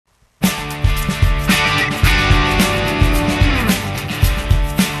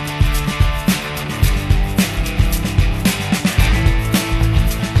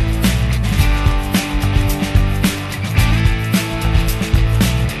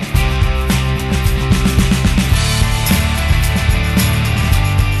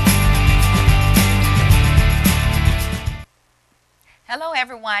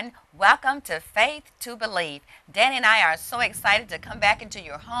everyone. Welcome to Faith to Believe. Danny and I are so excited to come back into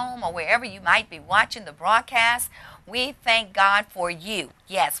your home or wherever you might be watching the broadcast. We thank God for you.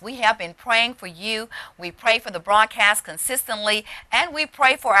 Yes, we have been praying for you. We pray for the broadcast consistently, and we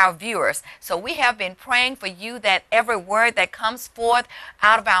pray for our viewers. So we have been praying for you that every word that comes forth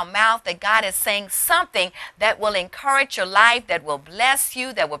out of our mouth, that God is saying something that will encourage your life, that will bless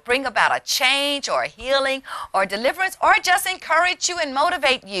you, that will bring about a change or a healing or deliverance, or just encourage you and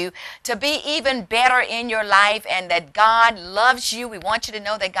motivate you to be even better in your life, and that God loves you. We want you to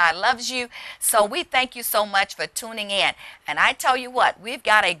know that God loves you. So we thank you so much for tuning in. And I tell you what, we've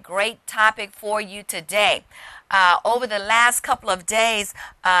got a great topic for you today. Over the last couple of days,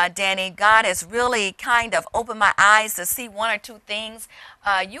 Danny, God has really kind of opened my eyes to see one or two things.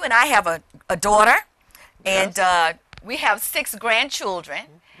 You and I have a daughter, and we have 6 grandchildren.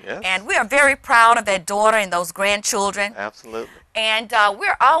 Yes. And we are very proud of that daughter and those grandchildren. Absolutely. And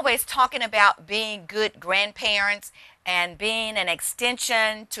we're always talking about being good grandparents and being an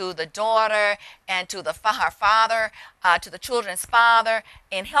extension to the daughter and to her father, to the children's father,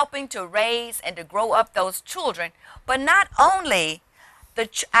 in helping to raise and to grow up those children. But not only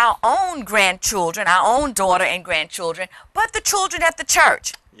our own grandchildren, our own daughter and grandchildren, but the children at the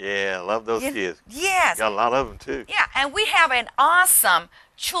church. Yeah, I love those kids. Yes. Got a lot of them too. Yeah, and we have an awesome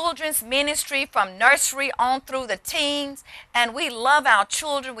children's ministry from nursery on through the teens, and we love our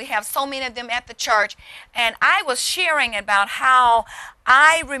children. We have so many of them at the church, and I was sharing about how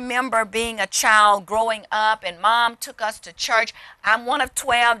I remember being a child growing up, and Mom took us to church. I'm one of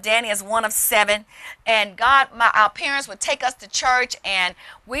 12, Danny is one of 7, and our parents would take us to church, and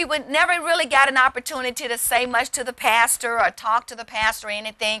we would never really get an opportunity to say much to the pastor or talk to the pastor or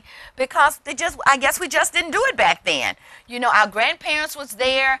anything, because I guess we just didn't do it back then. You know, our grandparents was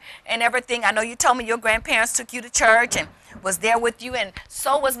there and everything. I know you told me your grandparents took you to church and was there with you, and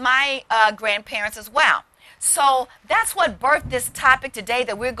so was my grandparents as well. So that's what birthed this topic today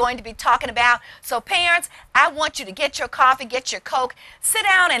that we're going to be talking about. So parents, I want you to get your coffee, get your Coke, sit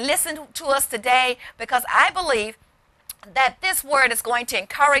down and listen to us today, because I believe that this word is going to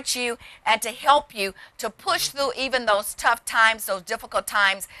encourage you and to help you to push through even those tough times, those difficult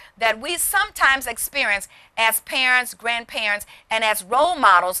times that we sometimes experience as parents, grandparents, and as role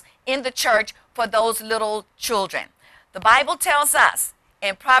models in the church for those little children. The Bible tells us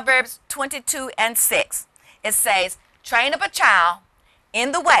in Proverbs 22:6, it says, train up a child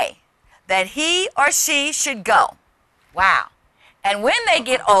in the way that he or she should go. Wow. And when they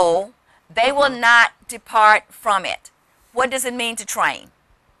get old, they will not depart from it. What does it mean to train?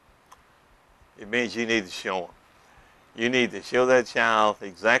 It means you need to show them. You need to show that child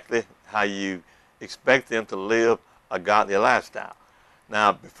exactly how you expect them to live a godly lifestyle.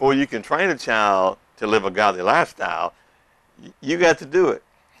 Now, before you can train a child to live a godly lifestyle, you got to do it.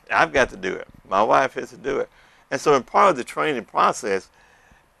 I've got to do it. My wife has to do it. And so in part of the training process,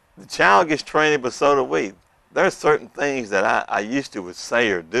 the child gets trained, but so do we. There are certain things that I used to would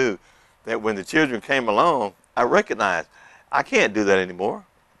say or do that when the children came along, I recognized I can't do that anymore.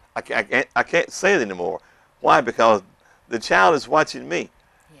 I can't say it anymore. Why? Because the child is watching me.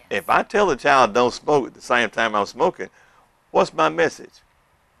 Yes. If I tell the child don't smoke at the same time I'm smoking, what's my message?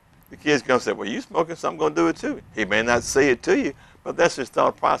 The kid's going to say, well, you smoking, so I'm going to do it too. He may not say it to you, but that's his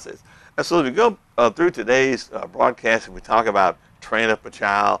thought process. And so as we go through today's broadcast and we talk about train up a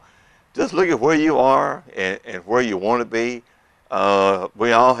child, just look at where you are and where you want to be.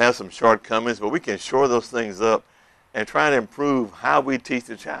 We all have some shortcomings, but we can shore those things up and try to improve how we teach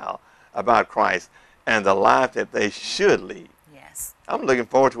the child about Christ and the life that they should lead. Yes. I'm looking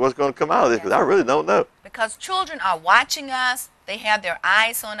forward to what's going to come out of this, because I really don't know. Because children are watching us. They have their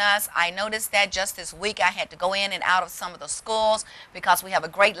eyes on us. I noticed that just this week I had to go in and out of some of the schools because we have a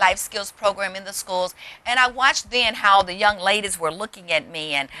great life skills program in the schools. And I watched then how the young ladies were looking at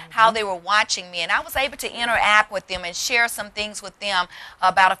me and how they were watching me. And I was able to interact with them and share some things with them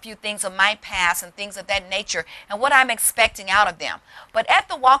about a few things of my past and things of that nature and what I'm expecting out of them. But at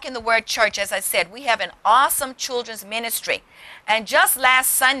the Walk in the Word Church, as I said, we have an awesome children's ministry. And just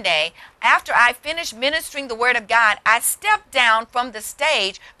last Sunday, after I finished ministering the Word of God, I stepped down from the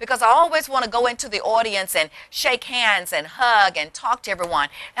stage because I always want to go into the audience and shake hands and hug and talk to everyone.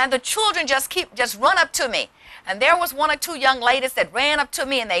 And the children just run up to me. And there was 1 or 2 young ladies that ran up to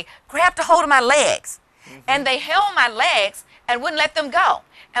me and they grabbed a hold of my legs. And they held my legs and wouldn't let them go.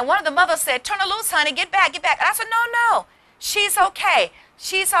 And one of the mothers said, turn her loose, honey, get back, get back. And I said, no, she's okay.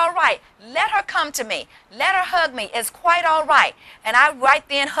 She's all right. Let her come to me. Let her hug me. It's quite all right. And I right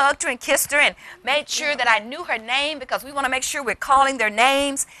then hugged her and kissed her and made sure that I knew her name, because we want to make sure we're calling their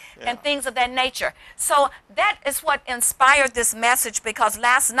names and things of that nature. So that is what inspired this message, because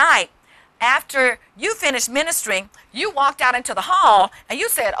last night, after you finished ministering, you walked out into the hall and you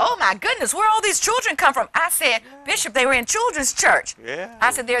said, "Oh my goodness, where all these children come from?" I said, "Bishop, they were in children's church." Yeah. I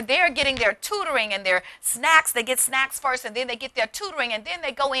said, "They're there getting their tutoring and their snacks. They get snacks first, and then they get their tutoring, and then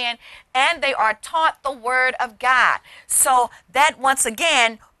they go in and they are taught the Word of God." So that, once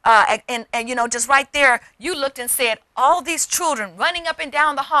again, and you know, just right there, you looked and said, all these children running up and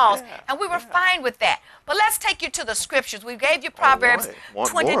down the halls, and we were fine with that. But let's take you to the scriptures. We gave you Proverbs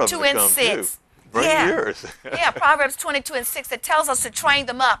 22 and 6. Bring yours. Yeah, Proverbs 22 and 6. It tells us to train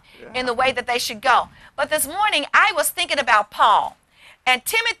them up in the way that they should go. But this morning, I was thinking about Paul. And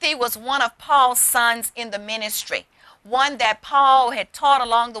Timothy was one of Paul's sons in the ministry, one that Paul had taught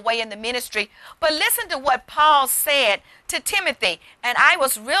along the way in the ministry. But listen to what Paul said to Timothy. And I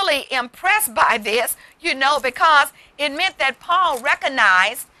was really impressed by this, you know, because it meant that Paul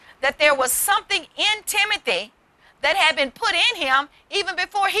recognized that there was something in Timothy that had been put in him even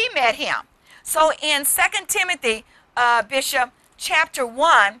before he met him. So in 2 Timothy, Bishop, chapter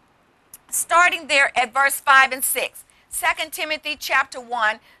 1, starting there at verse 5 and 6. 2 Timothy chapter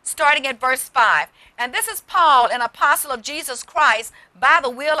 1, starting at verse 5. And this is Paul, an apostle of Jesus Christ, by the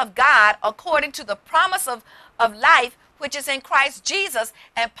will of God, according to the promise of life, which is in Christ Jesus.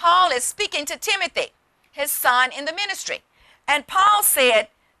 And Paul is speaking to Timothy, his son in the ministry. And Paul said,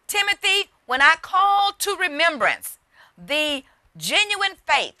 "Timothy, when I call to remembrance the genuine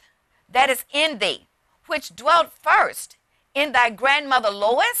faith that is in thee, which dwelt first in thy grandmother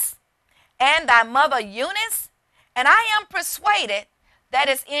Lois and thy mother Eunice, and I am persuaded that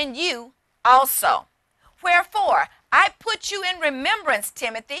is in you also. Wherefore, I put you in remembrance,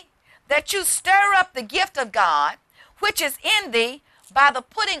 Timothy, that you stir up the gift of God, which is in thee by the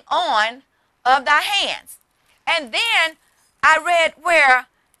putting on of thy hands." And then I read where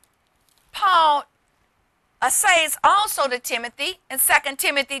Paul says also to Timothy in 2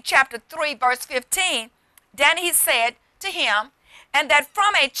 Timothy chapter 3, verse 15, then he said to him, "And that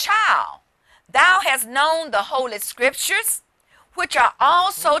from a child thou hast known the holy scriptures, which are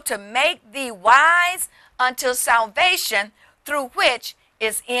also to make thee wise unto salvation, through which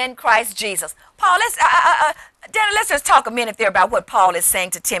is in Christ Jesus." Paul, Danny, let's just talk a minute there about what Paul is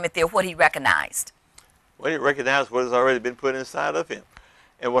saying to Timothy, or what he recognized. Well, he recognized what has already been put inside of him.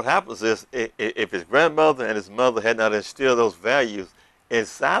 And what happens is, if his grandmother and his mother had not instilled those values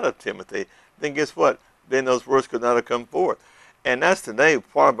inside of Timothy, then guess what? Then those words could not have come forth. And that's today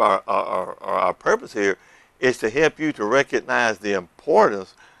part of our purpose here, is to help you to recognize the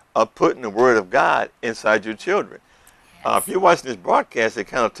importance of putting the Word of God inside your children. If you're watching this broadcast, it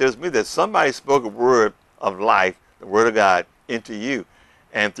kind of tells me that somebody spoke a word of life, the Word of God, into you.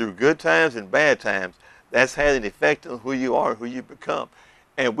 And through good times and bad times, that's had an effect on who you are, who you become.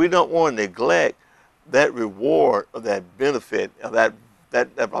 And we don't want to neglect that reward, or that benefit, of that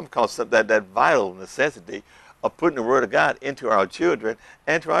I'm calling that vital necessity of putting the Word of God into our children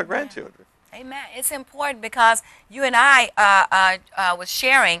and to our grandchildren. Amen. It's important, because you and I was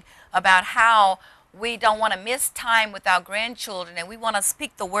sharing about how we don't want to miss time with our grandchildren, and we want to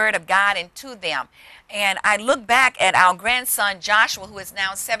speak the Word of God into them. And I look back at our grandson Joshua, who is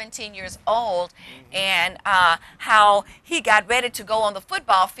now 17 years old, and how he got ready to go on the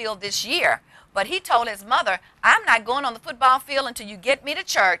football field this year. But he told his mother, "I'm not going on the football field until you get me to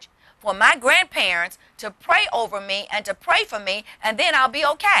church for my grandparents to pray over me and to pray for me, and then I'll be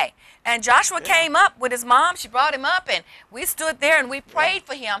okay." And Joshua came up with his mom. She brought him up, and we stood there and we prayed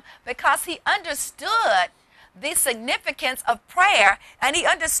for him, because he understood the significance of prayer, and he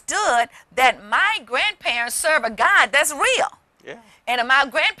understood that my grandparents serve a God that's real. And if my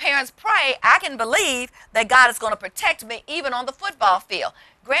grandparents pray, I can believe that God is going to protect me even on the football field.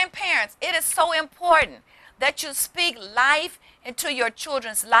 Grandparents, it is so important that you speak life into your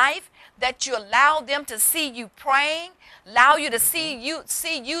children's life, that you allow them to see you praying, allow you to see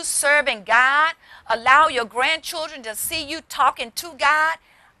you serving God, allow your grandchildren to see you talking to God.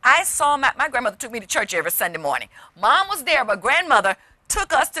 I saw my grandmother took me to church every Sunday morning. Mom was there, but grandmother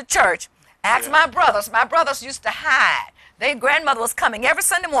took us to church. Ask my brothers. My brothers used to hide. Their grandmother was coming every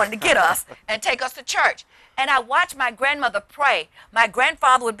Sunday morning to get us and take us to church. And I watched my grandmother pray. My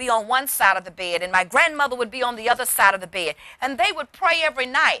grandfather would be on one side of the bed, and my grandmother would be on the other side of the bed. And they would pray every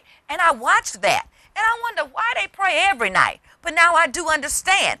night. And I watched that. And I wonder why they pray every night. But now I do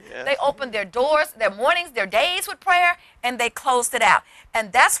understand. They opened their doors, their mornings, their days with prayer, and they closed it out.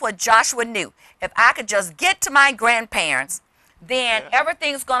 And that's what Joshua knew. If I could just get to my grandparents, then Yeah.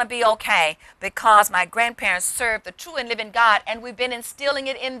 everything's going to be okay, because my grandparents served the true and living God, and we've been instilling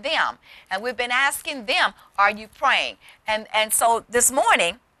it in them. And we've been asking them, are you praying? And so this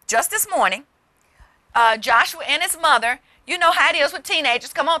morning, just this morning, Joshua and his mother, you know how it is with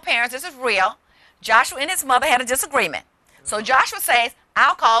teenagers. Come on, parents, this is real. Joshua and his mother had a disagreement. So Joshua says,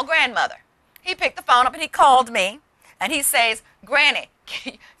 I'll call grandmother. He picked the phone up and he called me, and he says, Granny,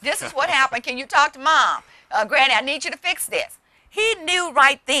 this is what happened. Can you talk to Mom? Granny, I need you to fix this. He knew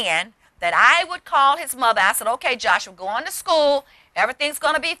right then that I would call his mother. I said, okay, Joshua, go on to school. Everything's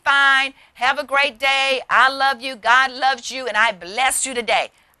going to be fine. Have a great day. I love you. God loves you, and I bless you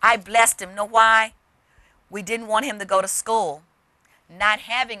today. I blessed him. Know why? We didn't want him to go to school, not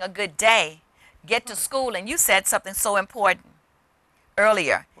having a good day, get to school, and you said something so important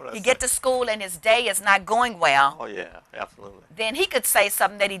earlier. He get to school and his day is not going well. Oh, yeah, absolutely. Then he could say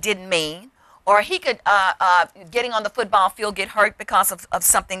something that he didn't mean, or he could, getting on the football field, get hurt because of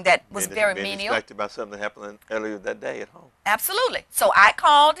something that was very being menial. distracted by something that happened earlier that day at home. Absolutely. So I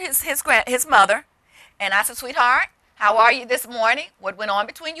called his mother, and I said, sweetheart, how are you this morning? What went on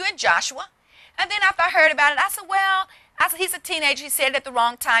between you and Joshua? And then after I heard about it, I said, well, he's a teenager. He said it at the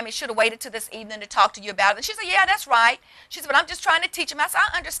wrong time. He should have waited till this evening to talk to you about it. And she said, yeah, that's right. She said, but I'm just trying to teach him. I said,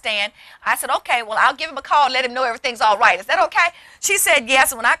 I understand. I said, okay, well, I'll give him a call and let him know everything's all right. Is that okay? She said,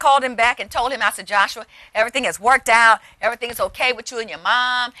 yes. And when I called him back and told him, I said, Joshua, everything has worked out. Everything is okay with you and your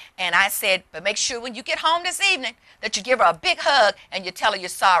mom. And I said, but make sure when you get home this evening that you give her a big hug and you tell her you're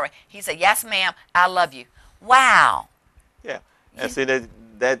sorry. He said, yes, ma'am, I love you. Wow. Yeah. And see,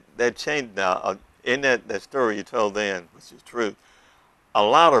 that changed now. In that story you told then, which is true, a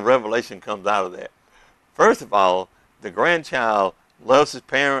lot of revelation comes out of that. First of all, the grandchild loves his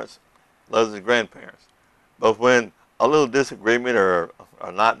parents, loves his grandparents. But when a little disagreement or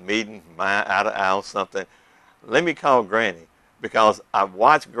not meeting, eye to eye on something, let me call Granny, because I've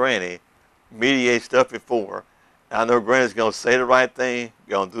watched Granny mediate stuff before. I know Granny's going to say the right thing,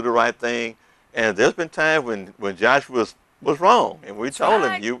 going to do the right thing. And there's been times when Joshua was wrong, and we told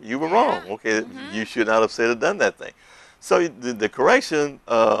him you were wrong. Okay, you should not have said or done that thing. So the correction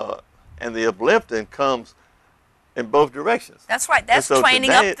and the uplifting comes in both directions. That's right. That's so training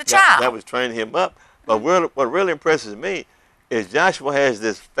today, up the child. That was training him up. But what really impresses me is Joshua has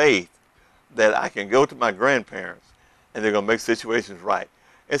this faith that I can go to my grandparents and they're going to make situations right.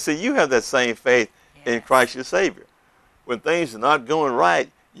 And so you have that same faith in Christ your Savior. When things are not going right,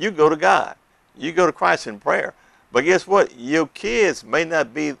 you go to God. You go to Christ in prayer. But guess what? Your kids may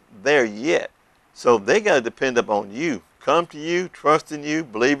not be there yet. So they got to depend upon you. Come to you, trust in you,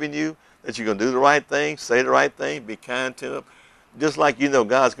 believe in you, that you're going to do the right thing, say the right thing, be kind to them. Just like you know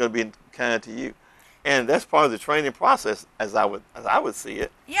God's going to be kind to you. And that's part of the training process as I would see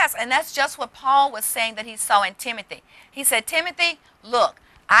it. Yes, and that's just what Paul was saying that he saw in Timothy. He said, Timothy, look,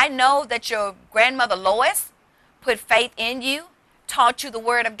 I know that your grandmother Lois put faith in you, taught you the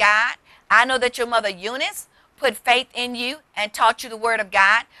word of God. I know that your mother Eunice put faith in you and taught you the word of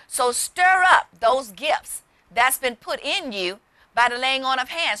God. So stir up those gifts that's been put in you by the laying on of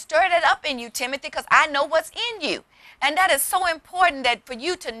hands. Stir that up in you, Timothy, because I know what's in you. And that is so important, that for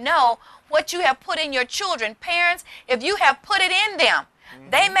you to know what you have put in your children. Parents, if you have put it in them,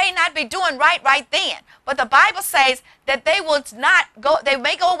 they may not be doing right then. But the Bible says that they will not go, they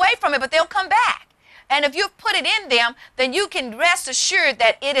may go away from it, but they'll come back. And if you've put it in them, then you can rest assured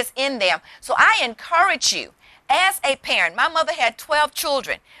that it is in them. So I encourage you, as a parent, my mother had 12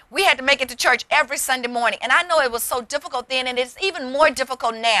 children. We had to make it to church every Sunday morning. And I know it was so difficult then, and it's even more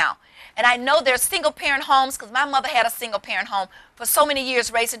difficult now. And I know there's single-parent homes, because my mother had a single-parent home for so many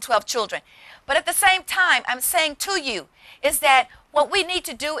years, raising 12 children. But at the same time, I'm saying to you is that what we need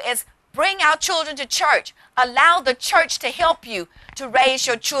to do is bring our children to church. Allow the church to help you to raise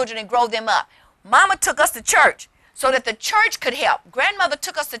your children and grow them up. Mama took us to church so that the church could help. Grandmother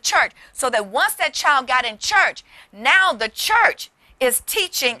took us to church so that once that child got in church, now the church is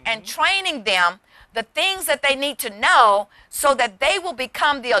teaching and training them the things that they need to know so that they will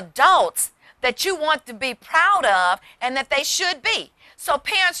become the adults that you want to be proud of and that they should be. So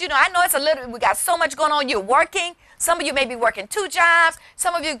parents, you know, I know it's a little, we got so much going on. You're working. Some of you may be working 2 jobs.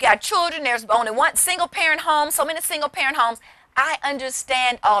 Some of you got children. There's only one single parent home, so many single parent homes. I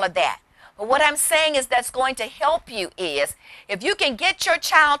understand all of that. But what I'm saying is that's going to help you is if you can get your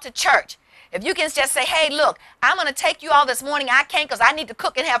child to church, if you can just say, hey, look, I'm going to take you all this morning. I can't because I need to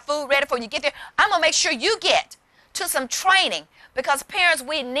cook and have food ready for when you get there. I'm going to make sure you get to some training, because parents,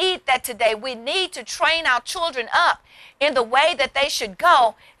 we need that today. We need to train our children up in the way that they should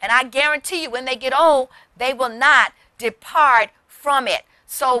go. And I guarantee you when they get old, they will not depart from it.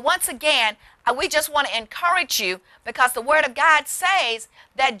 So once again, We just want to encourage you because the Word of God says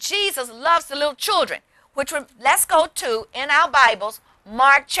that Jesus loves the little children, which let's go to, in our Bibles,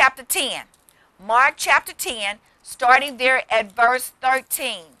 Mark chapter 10. Mark chapter 10, starting there at verse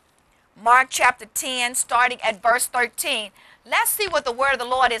 13. Mark chapter 10, starting at verse 13. Let's see what the Word of the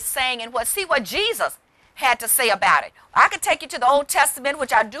Lord is saying and see what Jesus had to say about it. I could take you to the Old Testament,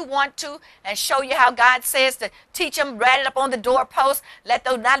 which I do want to, and show you how God says to teach them, write it up on the doorpost, not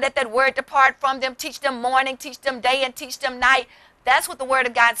let that word depart from them, teach them morning, teach them day, and teach them night. That's what the Word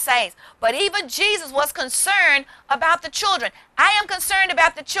of God says. But even Jesus was concerned about the children. I am concerned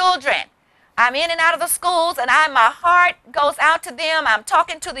about the children. I'm in and out of the schools, and my heart goes out to them. I'm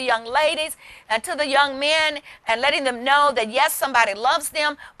talking to the young ladies and to the young men and letting them know that, yes, somebody loves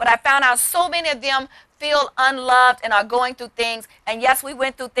them, but I found out so many of them feel unloved and are going through things. And yes, we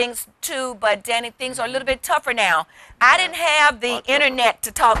went through things too, but Danny, things are a little bit tougher now. I didn't have the internet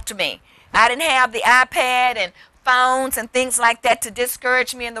to talk to me. I didn't have the iPad and phones and things like that to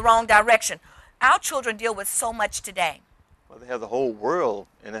discourage me in the wrong direction. Our children deal with so much today. Well, they have the whole world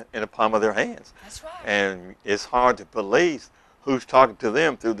in the palm of their hands. That's right. And it's hard to police who's talking to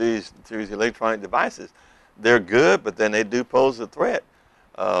them through these electronic devices. They're good, but then they do pose a threat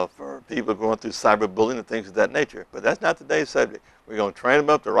for people going through cyberbullying and things of that nature. But that's not today's subject. We're going to train them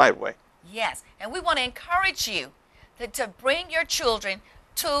up the right way. Yes, and we want to encourage you to bring your children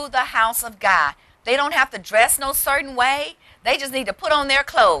to the house of God. They don't have to dress no certain way. They just need to put on their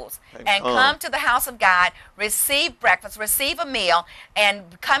clothes and come to the house of God, receive breakfast, receive a meal,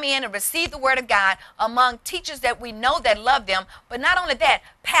 and come in and receive the Word of God among teachers that we know that love them. But not only that,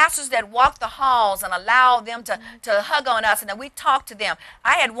 pastors that walk the halls and allow them to hug on us and that we talk to them.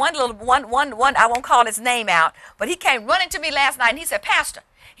 I had one, I won't call his name out, but he came running to me last night and he said, Pastor,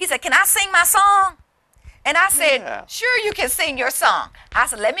 he said, can I sing my song? And I said, sure, you can sing your song. I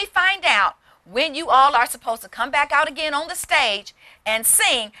said, let me find out when you all are supposed to come back out again on the stage and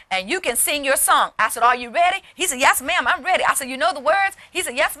sing, and you can sing your song. I said, are you ready? He said, yes, ma'am, I'm ready. I said, you know the words? He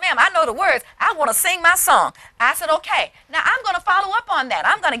said, yes, ma'am, I know the words. I want to sing my song. I said, okay. Now, I'm going to follow up on that.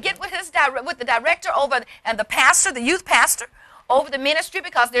 I'm going to get with the director over and the pastor, the youth pastor, over the ministry,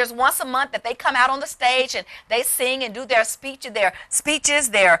 because there's once a month that they come out on the stage and they sing and do their speeches,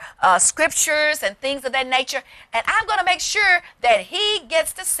 their scriptures and things of that nature. And I'm going to make sure that he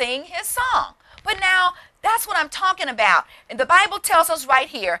gets to sing his song. But now, that's what I'm talking about. And the Bible tells us right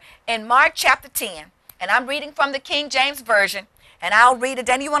here in Mark chapter 10, and I'm reading from the King James Version, and I'll read it.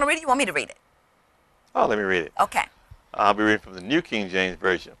 Danny, you want to read it? You want me to read it? Oh, let me read it. Okay. I'll be reading from the New King James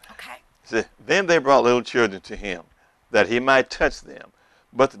Version. Okay. It says, then they brought little children to him, that he might touch them.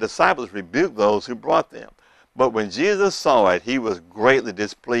 But the disciples rebuked those who brought them. But when Jesus saw it, he was greatly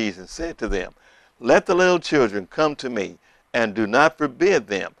displeased and said to them, let the little children come to me, and do not forbid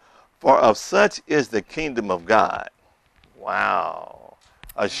them, for of such is the kingdom of God. Wow.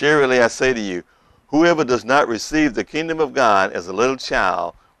 Assuredly I say to you, whoever does not receive the kingdom of God as a little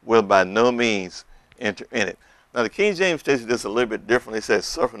child will by no means enter in it. Now the King James states this a little bit differently. It says,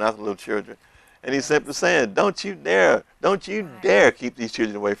 suffer not the little children. And he's simply saying, don't you dare keep these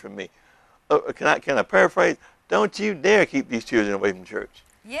children away from me. Can I paraphrase? Don't you dare keep these children away from church.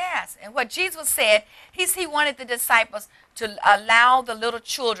 Yes, and what Jesus said, he wanted the disciples to allow the little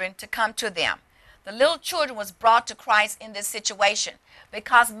children to come to them. The little children was brought to Christ in this situation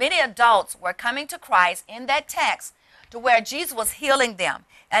because many adults were coming to Christ in that text to where Jesus was healing them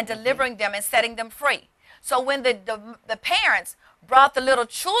and delivering them and setting them free. So when the parents brought the little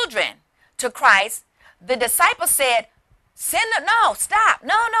children to Christ, the disciples said, stop.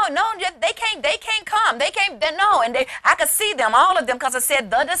 No, they can't come. I could see them, all of them, because it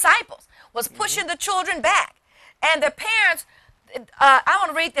said the disciples was pushing the children back. And the parents, I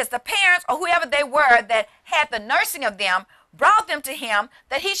want to read this, the parents or whoever they were that had the nursing of them brought them to him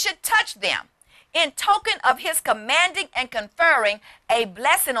that he should touch them in token of his commanding and conferring a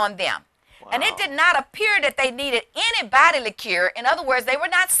blessing on them. Wow. And it did not appear that they needed any bodily cure. In other words, they were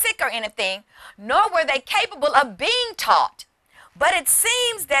not sick or anything, nor were they capable of being taught. But it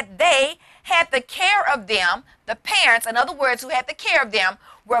seems that they had the care of them, the parents, in other words, who had the care of them,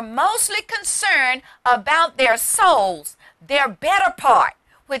 were mostly concerned about their souls, their better part,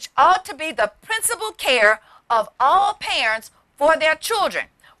 which ought to be the principal care of all parents for their children.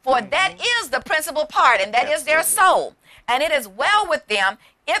 For that is the principal part, and that is their soul. And it is well with them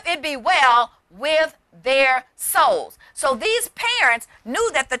if it be well with their souls. So these parents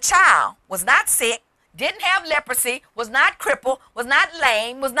knew that the child was not sick, didn't have leprosy, was not crippled, was not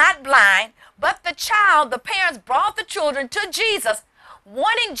lame, was not blind, but the parents brought the children to Jesus,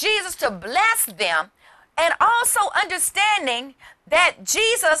 wanting Jesus to bless them, and also understanding that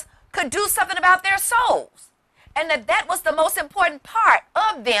Jesus could do something about their souls. And that was the most important part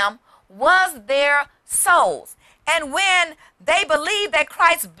of them, was their souls. And when they believed that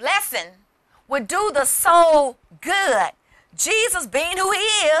Christ's blessing would do the soul good, Jesus, being who he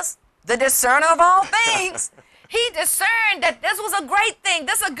is, the discerner of all things, he discerned that this was a great thing,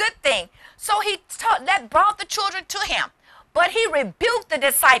 this is a good thing. So that brought the children to him. But he rebuked the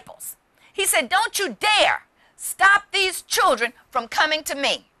disciples. He said, don't you dare stop these children from coming to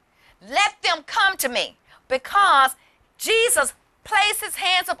me. Let them come to me, because Jesus placed his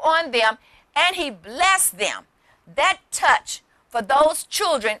hands upon them and he blessed them. That touch for those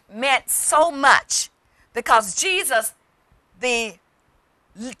children meant so much, because Jesus, the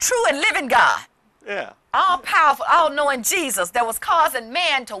true and living God, all powerful, all knowing Jesus that was causing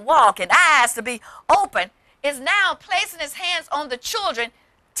man to walk and eyes to be open, is now placing his hands on the children,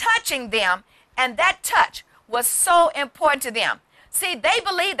 touching them, and that touch was so important to them. See, they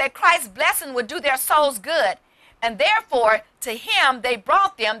believed that Christ's blessing would do their souls good, and therefore to him they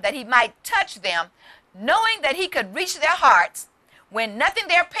brought them that he might touch them, knowing that he could reach their hearts when nothing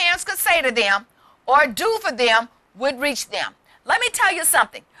their parents could say to them or do for them would reach them. Let me tell you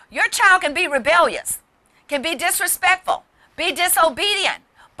something. Your child can be rebellious, can be disrespectful, be disobedient,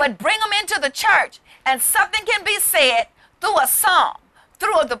 but bring them into the church and something can be said through a song,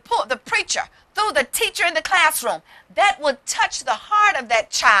 through the preacher, through the teacher in the classroom, that would touch the heart of that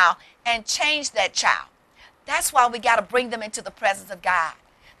child and change that child. That's why we got to bring them into the presence of God.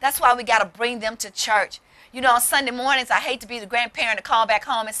 That's why we got to bring them to church. You know, on Sunday mornings, I hate to be the grandparent to call back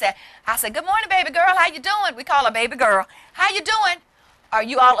home and say, good morning, baby girl, how you doing? We call her baby girl. How you doing? Are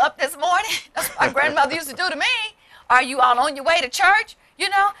you all up this morning? That's what my grandmother used to do to me. Are you all on your way to church? You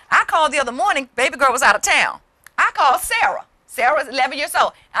know, I called the other morning, baby girl was out of town. I called Sarah. Sarah was 11 years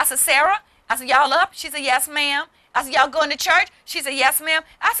old. I said, Sarah, y'all up? She said, yes, ma'am. I said, y'all going to church? She said, yes, ma'am.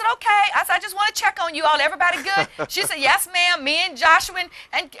 I said, okay. I said, I just want to check on you all. Everybody good? She said, yes, ma'am. Me and Joshua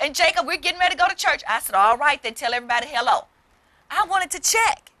and Jacob, we're getting ready to go to church. I said, all right, then tell everybody hello. I wanted to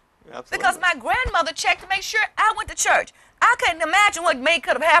check. Absolutely. Because my grandmother checked to make sure I went to church. I couldn't imagine what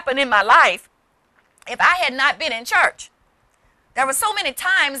could have happened in my life if I had not been in church. There were so many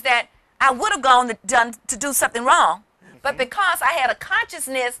times that I would have gone to do something wrong, but because I had a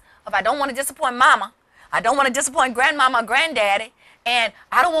consciousness of I don't want to disappoint mama, I don't want to disappoint grandmama or granddaddy, and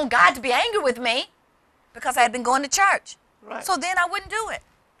I don't want God to be angry with me because I had been going to church. Right. So then I wouldn't do it.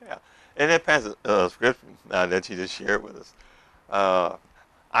 Yeah. And that passage of scripture that you just shared with us,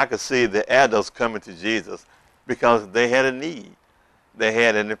 I could see the adults coming to Jesus because they had a need. They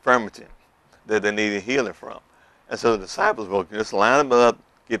had an infirmity that they needed healing from. And so the disciples will just line them up,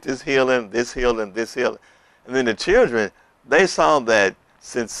 get this healing, this healing, this healing. And then the children, they saw that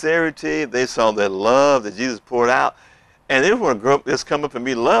sincerity, they saw that love that Jesus poured out, and they want to grow up, just come up and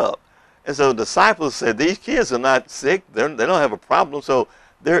be loved. And so the disciples said, these kids are not sick, they don't have a problem, so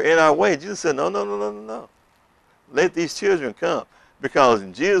they're in our way. Jesus said, no. Let these children come, because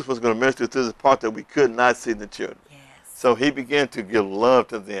Jesus was going to minister to the part that we could not see in the children. Yes. So he began to give love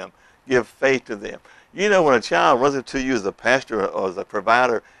to them, give faith to them. You know, when a child runs up to you as a pastor or as a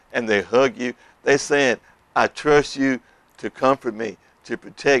provider and they hug you, they're saying, I trust you to comfort me, to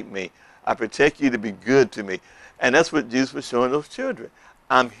protect me. I protect you to be good to me. And that's what Jesus was showing those children.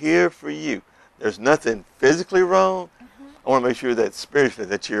 I'm here for you. There's nothing physically wrong. I want to make sure that spiritually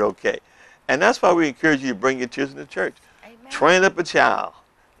that you're okay. And that's why we encourage you to bring your children to church. Amen. Train up a child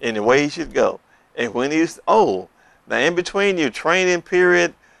in the way he should go. And when he's old, now in between your training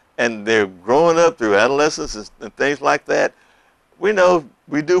period and they're growing up through adolescence and things like that, we know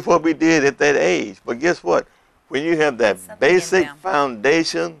we do what we did at that age. But guess what? When you have that basic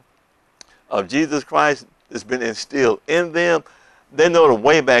foundation of Jesus Christ that's been instilled in them, they know the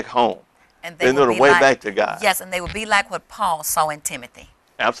way back home. And they know the way back to God. Yes, and they would be like what Paul saw in Timothy.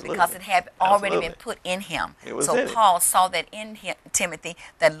 Absolutely. Because it had already been put in him. So Paul saw that in Timothy,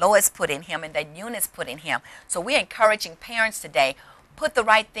 that Lois put in him, and that Eunice put in him. So we're encouraging parents today, put the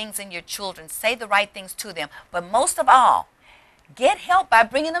right things in your children, say the right things to them. But most of all, get help by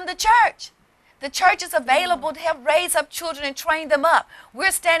bringing them to church. The church is available to help raise up children and train them up.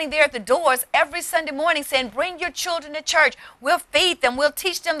 We're standing there at the doors every Sunday morning saying, bring your children to church. We'll feed them. We'll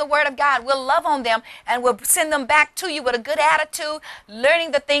teach them the Word of God. We'll love on them, and we'll send them back to you with a good attitude,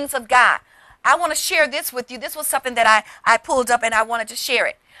 learning the things of God. I want to share this with you. This was something that I pulled up, and I wanted to share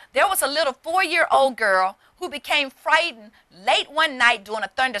it. There was a little 4-year-old girl who became frightened late one night during a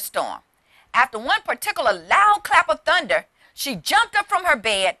thunderstorm. After one particular loud clap of thunder, she jumped up from her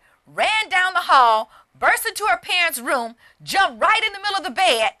bed, ran down the hall, burst into her parents' room, jumped right in the middle of the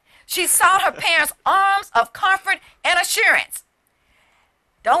bed. She sought her parents' arms of comfort and assurance.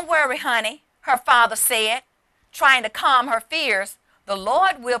 Don't worry, honey, her father said, trying to calm her fears. The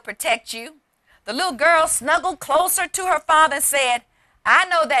Lord will protect you. The little girl snuggled closer to her father and said, I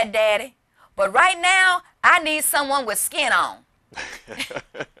know that, Daddy, but right now I need someone with skin on.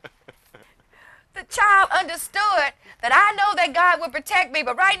 The child understood that I know that God will protect me,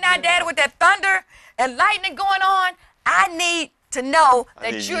 but right now, Daddy, with that thunder and lightning going on, I need to know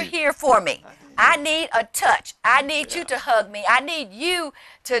that you're here for me. I need a touch. I need you to hug me. I need you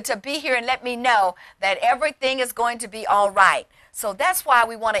to be here and let me know that everything is going to be all right. So that's why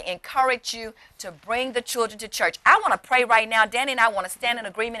we want to encourage you to bring the children to church. I want to pray right now. Danny and I want to stand in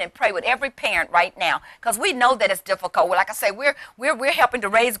agreement and pray with every parent right now, because we know that it's difficult. Well, like I say, we're helping to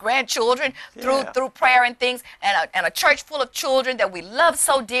raise grandchildren through prayer and things, and a church full of children that we love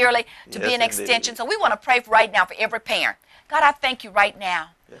so dearly to be an extension. So we want to pray right now for every parent. God, I thank you right now.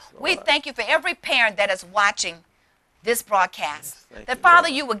 Yes, we thank you for every parent that is watching this broadcast. Yes, that, Father,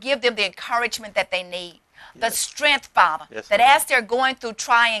 you will give them the encouragement that they need. The strength, Father, that as they're going through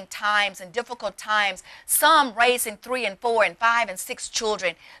trying times and difficult times, some raising 3 and 4 and 5 and 6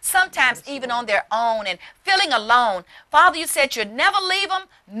 children, sometimes even on their own and feeling alone. Father, you said you'd never leave them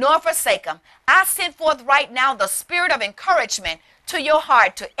nor forsake them. I send forth right now the spirit of encouragement to your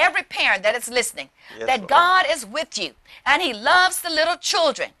heart, to every parent that is listening, that God is with you and he loves the little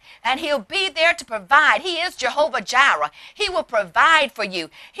children and he'll be there to provide. He is Jehovah Jireh. He will provide for you.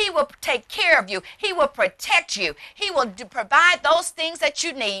 He will take care of you. He will protect you. He will provide those things that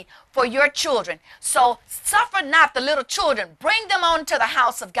you need for your children. So suffer not the little children. Bring them on to the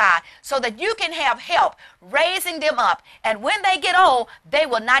house of God so that you can have help raising them up. And when they get old, they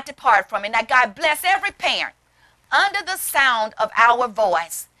will not depart from it. Now God bless every parent under the sound of our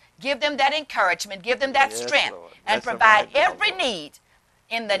voice. Give them that encouragement, give them that strength, and provide every need.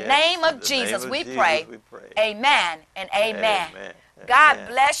 In the name of Jesus, we pray. Amen and amen. God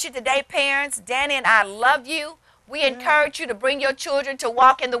bless you today, parents. Danny and I love you. We encourage you to bring your children to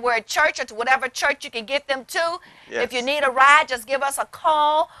walk in the Word Church or to whatever church you can get them to. If you need a ride, just give us a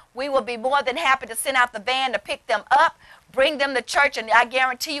call. We will be more than happy to send out the van to pick them up. Bring them to church, and I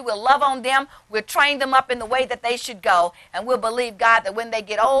guarantee you we'll love on them. We'll train them up in the way that they should go, and we'll believe, God, that when they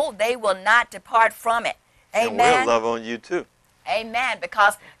get old, they will not depart from it. Amen. And we'll love on you too. Amen,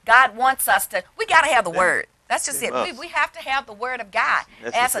 because God wants us to, we got to have the Word. That's just it. We have to have the Word of God.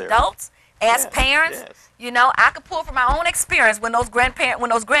 As adults, as parents, you know, I could pull from my own experience when those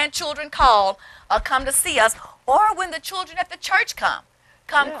grandchildren call or come to see us, or when the children at the church come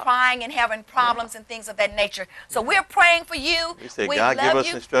crying and having problems and things of that nature. So we're praying for you. We say, God give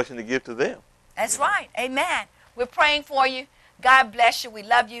us instruction to give to them. That's right. Amen. We're praying for you. God bless you. We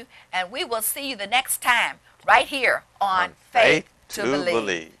love you. And we will see you the next time right here on Faith to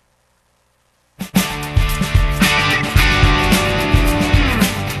Believe.